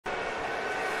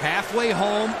Halfway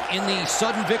home in the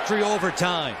sudden victory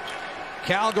overtime.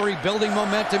 Calgary building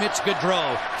momentum. It's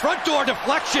Gaudreau. Front door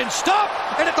deflection. Stop.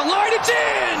 And at the line, it's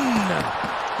in.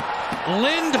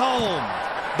 Lindholm,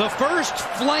 the first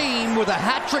Flame with a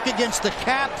hat trick against the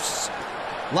Caps.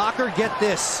 Locker, get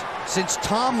this, since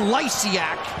Tom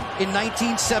Lysiak in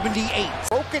 1978.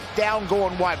 Broke it down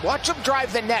going wide. Watch him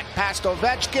drive the net past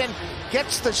Ovechkin.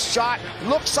 Gets the shot.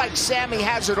 Looks like Sammy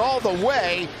has it all the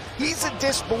way. He's a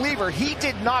disbeliever. He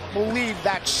did not believe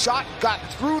that shot got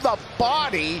through the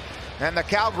body. And the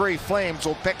Calgary Flames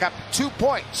will pick up 2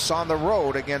 points on the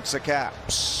road against the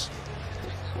Caps.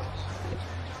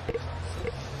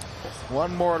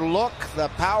 One more look. The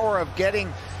power of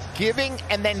giving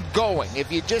and then going.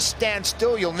 If you just stand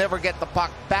still, you'll never get the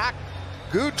puck back.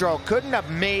 Gaudreau couldn't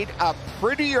have made a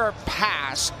prettier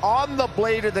pass on the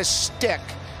blade of the stick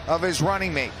of his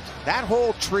running mate. That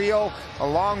whole trio,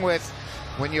 along with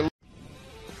when you